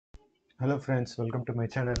Hello friends, welcome to my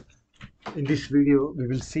channel. In this video we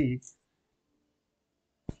will see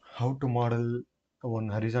how to model one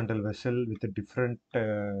horizontal vessel with a different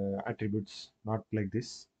attributes, not like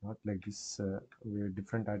this, with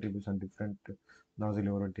different attributes and different nozzle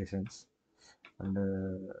orientations, and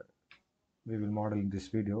we will model in this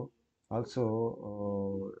video.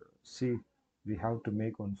 Also see, we have to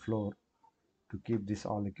make one floor to keep this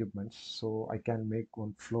all equipments, so I can make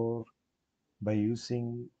one floor by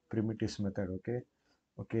using primitives method.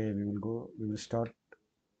 Okay, we will start.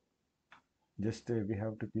 Just we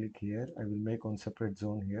have to click here. I will make one separate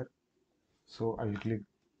zone here, so I will click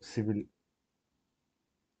civil,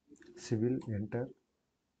 enter.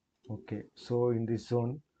 Okay, so in this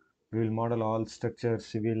zone we will model all structure,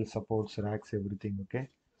 civil supports, racks, everything. Okay,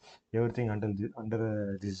 everything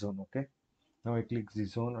under this zone. Okay, now I click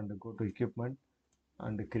this zone and go to equipment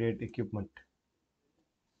and create equipment,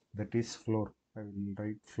 that is floor. I will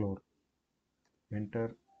write floor,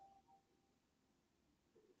 enter.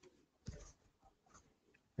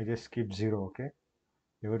 I just keep 0. Okay,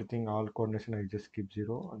 everything, all coordination I just keep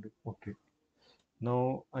 0 and okay.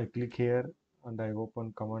 Now I click here and I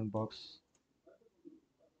open command box,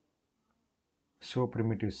 show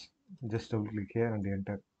primitives. Just double click here and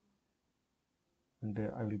enter, and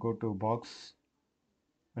I will go to box,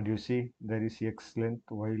 and you see there is x length,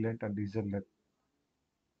 y length and z length.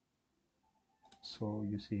 So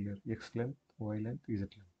you see here x length, y length, z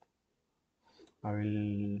length. I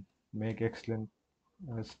will make x length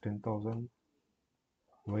as 10,000,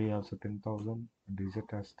 y also 10,000 and z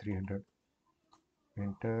as 300.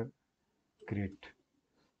 Enter, create.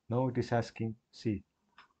 Now it is asking, see,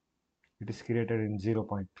 it is created in 0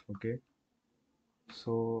 point. Okay,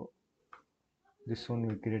 so this one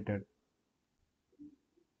we created.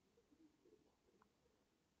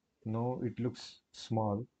 Now it looks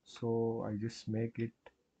small, so I just make it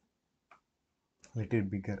little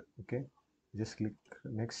bigger. Okay, just click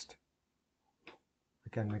next. I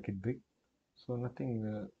can make it big, so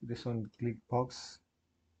nothing. This one, click box,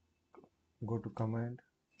 go to command,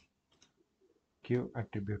 q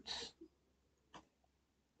attributes.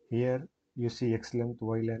 Here you see x length,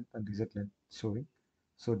 y length and z length showing,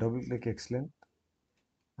 so double click x length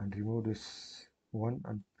and remove this one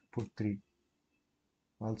and put 3.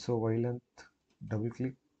 Also y length, double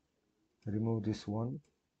click, remove this one,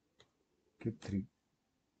 keep 3.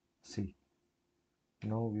 See,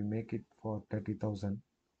 now we make it for 30,000.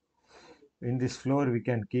 In this floor we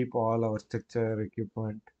can keep all our structure,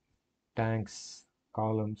 equipment, tanks,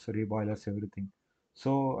 columns, reboilers, everything.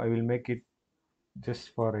 So I will make it,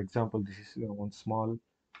 just for example, this is one small,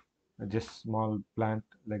 just small plant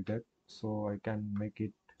like that, so I can make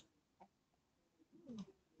it.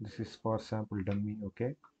 This is for sample dummy.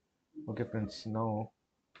 Okay, okay friends, now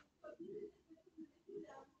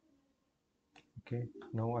okay,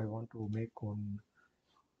 now I want to make one.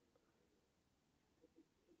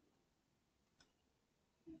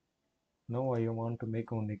 Now I want to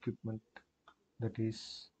make one equipment, that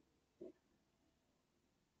is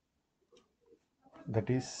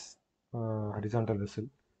horizontal vessel.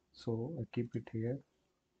 So I keep it here,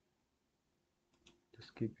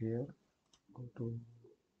 just keep here, go to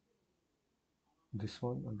this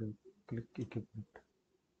one and click equipment,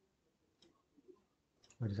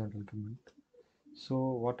 horizontal equipment. So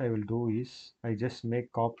what I will do is I just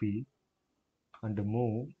make copy and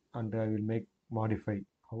move, and I will make modify.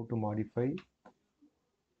 How to modify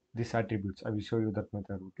these attributes, I will show you that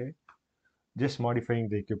method. Okay, just modifying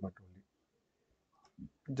the equipment only.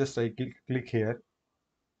 Just I click here,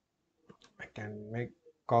 I can make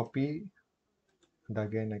copy, and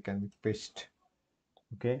again I can make paste.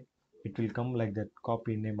 Okay, it will come like that,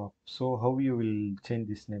 copy name of. So how you will change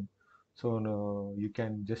this name? So no, you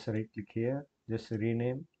can just right click here, just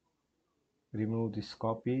rename, remove this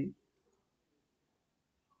copy,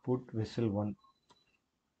 put vessel 1.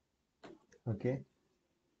 Okay,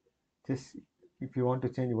 just if you want to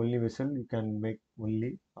change only vessel, you can make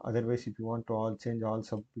only. Otherwise, if you want to all change all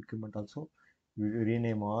sub equipment also, you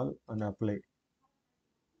rename all and apply,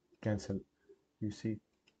 cancel. You see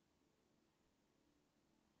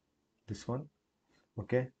this one.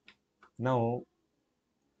 Okay, now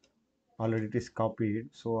already it is copied,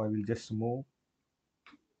 so I will just move,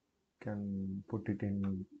 can put it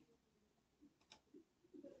in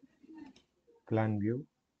plan view.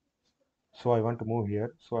 So I want to move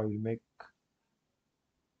here, so I will make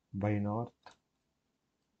by north.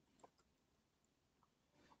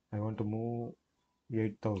 I want to move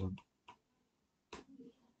 8,000.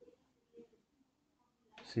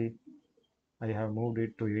 See, I have moved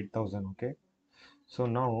it to 8,000. Okay, so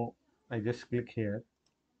now I just click here,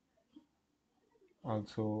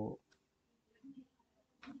 also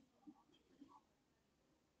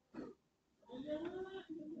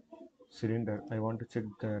cylinder. I want to check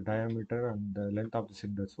the diameter and the length of the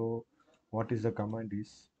cylinder. So what is the command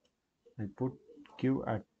is I put q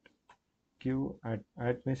at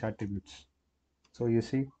means attributes. So you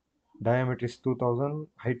see diameter is 2000,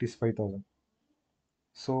 height is 5000.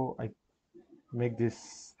 So I make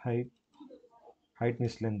this height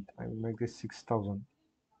means length. I will make this 6000.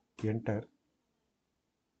 Enter,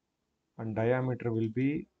 and diameter will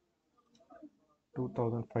be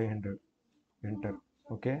 2500. Enter.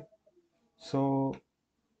 Okay. So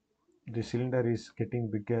the cylinder is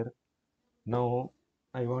getting bigger. Now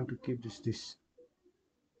I want to keep this.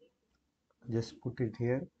 Just put it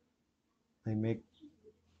here. I make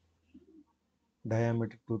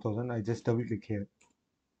diameter 2000. I just double click here.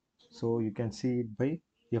 So you can see it by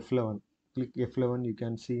F11. Click F11, you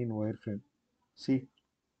can see in wireframe. See,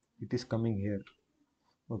 it is coming here.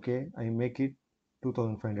 Okay, I make it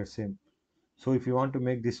 2500 same. So if you want to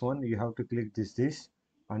make this one, you have to click this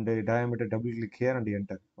and the diameter, double click here and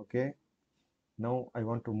enter. Okay, now I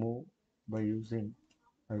want to move by using,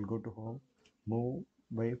 I will go to home, move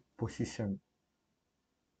by position.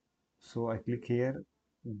 So I click here,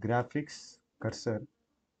 graphics, cursor,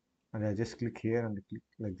 and I just click here and click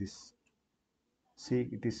like this. See,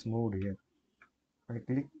 it is moved here. I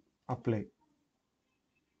click apply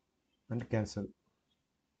and cancel.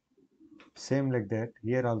 Same like that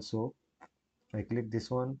here also. I click this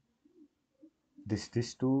one, this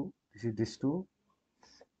two, this is this two,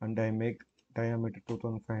 and I make diameter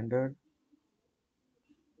 2500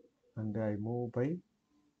 and I move by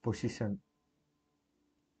position.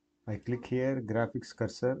 I click here, graphics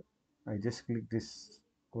cursor. I just click this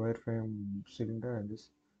wireframe cylinder and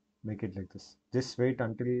just make it like this. Just wait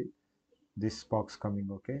until this box coming,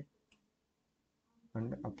 okay,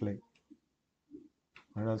 and apply.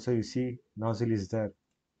 And also you see nozzle is there.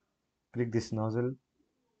 Click this nozzle,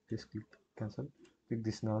 just click cancel. Click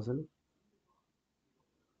this nozzle,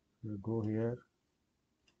 you go here,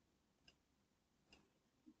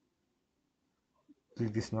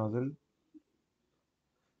 click this nozzle.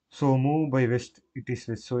 So move by west, it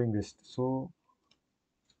is showing west. So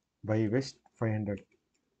by west 500.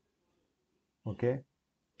 Okay.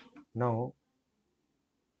 Now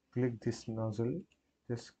click this nozzle.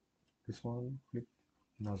 Just this one. Click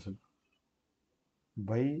nozzle.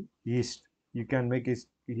 By east. You can make it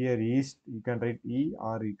here east. You can write E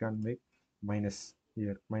or you can make minus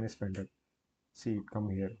here. Minus 500. See it come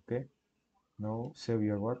here. Okay. Now save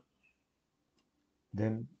your work.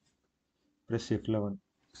 Then press F11.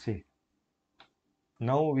 See.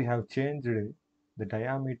 Now we have changed the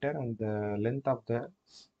diameter and the length of the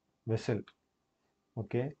vessel.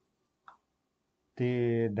 Okay,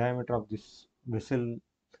 the diameter of this vessel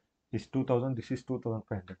is 2000, this is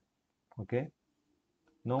 2500. Okay,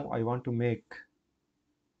 now I want to make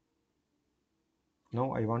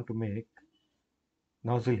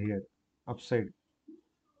nozzle here, upside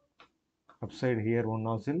here one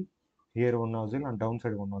nozzle, here one nozzle, and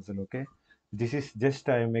downside one nozzle. Okay, this is just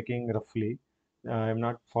I am making roughly. I am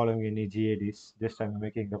not following any GADs, just I am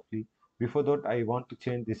making roughly. Before that I want to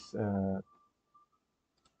change this,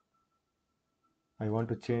 I want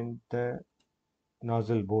to change the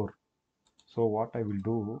nozzle bore. So what I will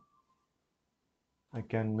do, I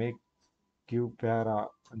can make Q para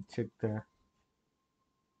and check the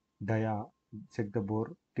dia, check the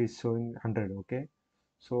bore. It is showing 100. Okay,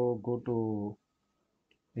 so go to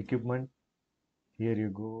equipment. Here you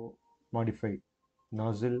go, modify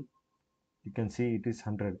nozzle. You can see it is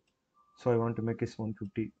 100. So I want to make it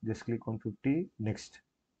 150. Just click 150. Next.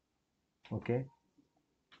 Okay,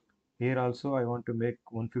 here also I want to make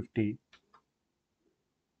 150.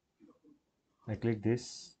 I click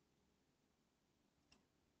this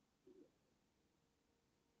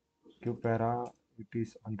Q para. It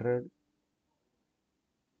is 100.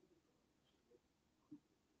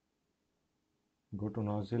 Go to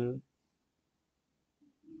nozzle.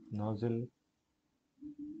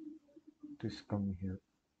 It is coming here,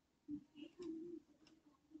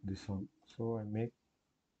 this one. So I make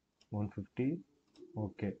 150.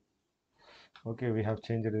 Okay, we have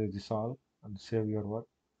changed this all and save your work.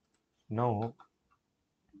 Now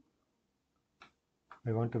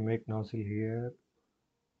I want to make nozzle here,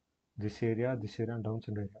 this area and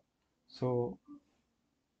downside area. So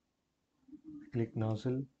click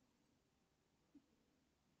nozzle,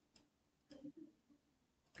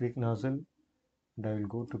 and I will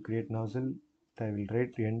go to create nozzle. I will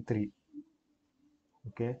write N3.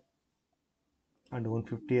 Okay, and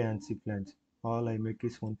 150 ANSI flange. All I make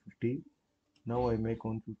is 150. Now I make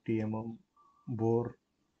 150 mm bore.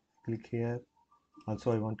 Click here.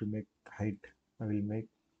 Also I want to make height. I will make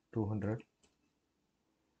 200.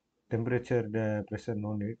 Temperature, the pressure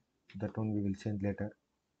no need. that one we will change later.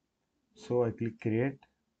 So I click create.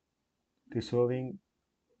 It is showing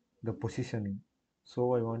the positioning.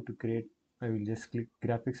 So I want to create, I will just click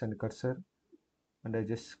graphics and cursor, and I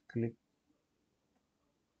just click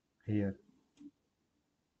here.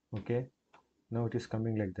 Okay, now it is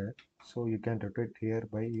coming like that. So you can rotate here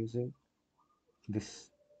by using this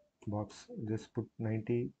box. Just put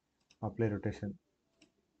 90, apply rotation.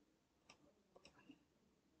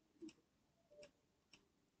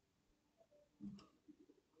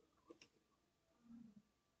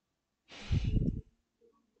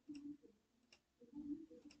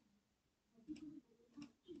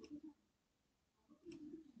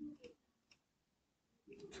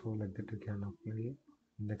 So like that you can apply.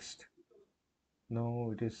 Next,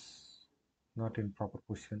 now it is not in proper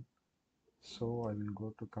position, so I will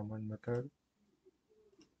go to command method.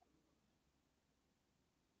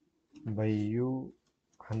 By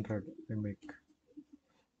u100 I make.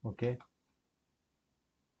 Okay,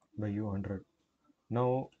 by u100.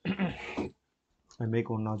 Now I make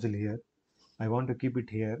one nozzle here. I want to keep it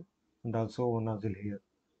here and also one nozzle here.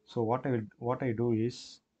 So what I do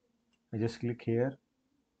is I just click here,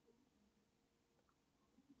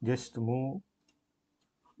 just move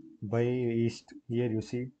by east. Here you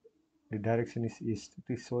see the direction is east.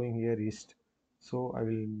 It is showing here east. So I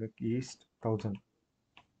will make east 1000.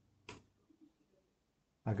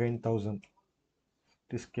 Again 1000.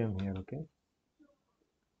 This came here. Okay,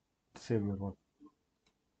 save your work.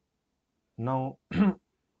 Now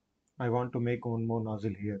I want to make one more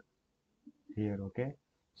nozzle here. Okay,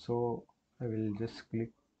 so I will just click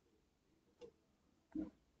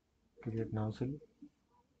create nozzle.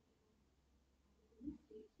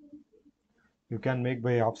 You can make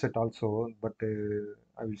by offset also, but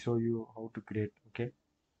I will show you how to create. Okay,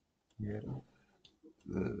 here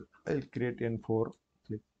I'll create N4,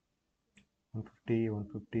 click 150,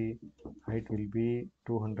 150, height will be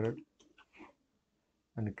 200,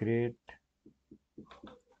 and create.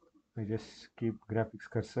 I just keep graphics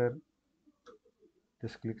cursor,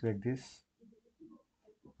 just click like this,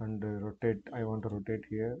 and rotate. I want to rotate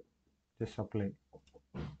here, just apply.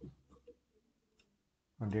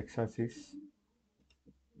 On the x-axis,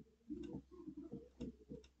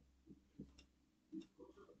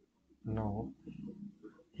 now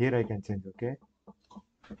here I can change. Okay,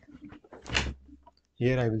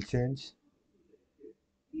 here I will change.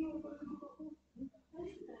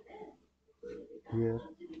 Here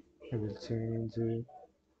I will change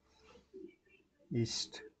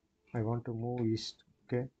east. I want to move east.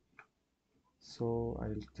 Okay, so I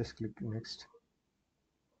will just click next,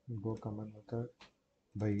 go command method,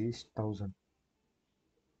 by east 1000,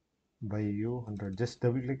 by u 100, just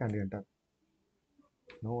double click and enter.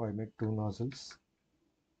 Now I make two nozzles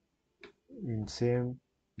in same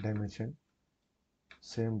dimension,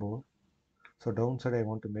 same bore. So downside I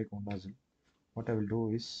want to make one nozzle. What I will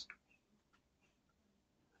do is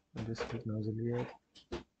I just click nozzle here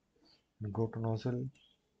and go to nozzle.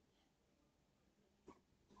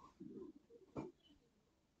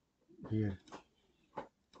 Here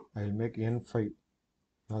I will make N5,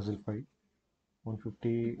 nozzle 5,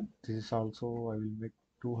 150. This is also I will make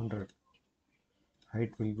 200.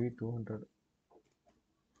 Height will be 200.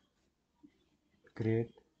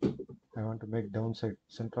 Create. I want to make downside,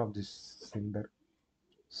 center of this cylinder.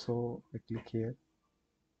 So I click here.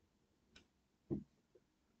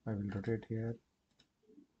 I will rotate here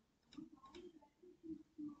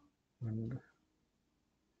and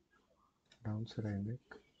downside I make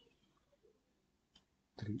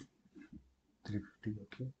 350.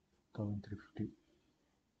 Okay, 1350.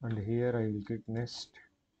 And here I will click next,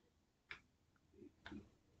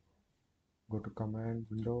 go to command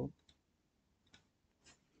window,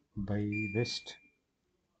 by west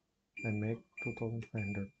I make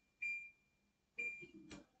 2500.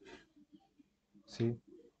 See,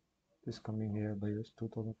 this coming here by west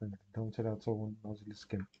 2500. Downside also one nozzle is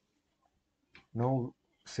came. Now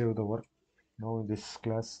save the work. Now in this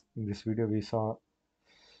class, in this video, we saw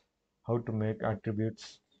how to make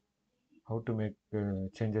attributes, how to make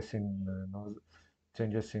changes in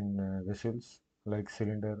vessels like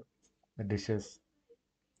cylinder, dishes,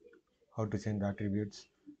 how to change the attributes,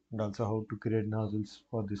 and also how to create nozzles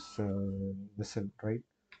for this vessel, right?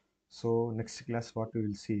 So next class what we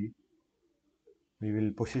will see, we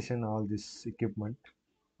will position all this equipment,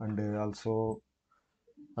 and also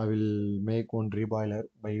I will make one reboiler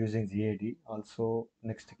by using GAD. Also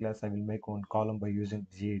next class I will make one column by using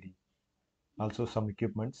GAD. Also some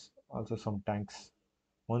equipments, also some tanks.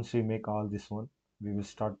 Once we make all this one, we will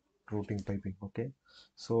start routing piping. Okay,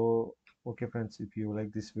 so okay friends, if you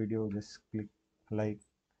like this video, just click like,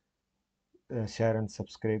 share and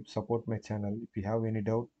subscribe, support my channel. If you have any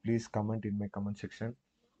doubt, please comment in my comment section.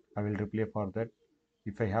 I will reply for that.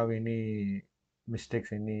 If I have any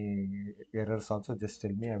mistakes, any errors also, just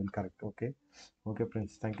tell me, I will correct. Okay. Okay,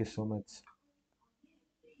 friends, thank you so much.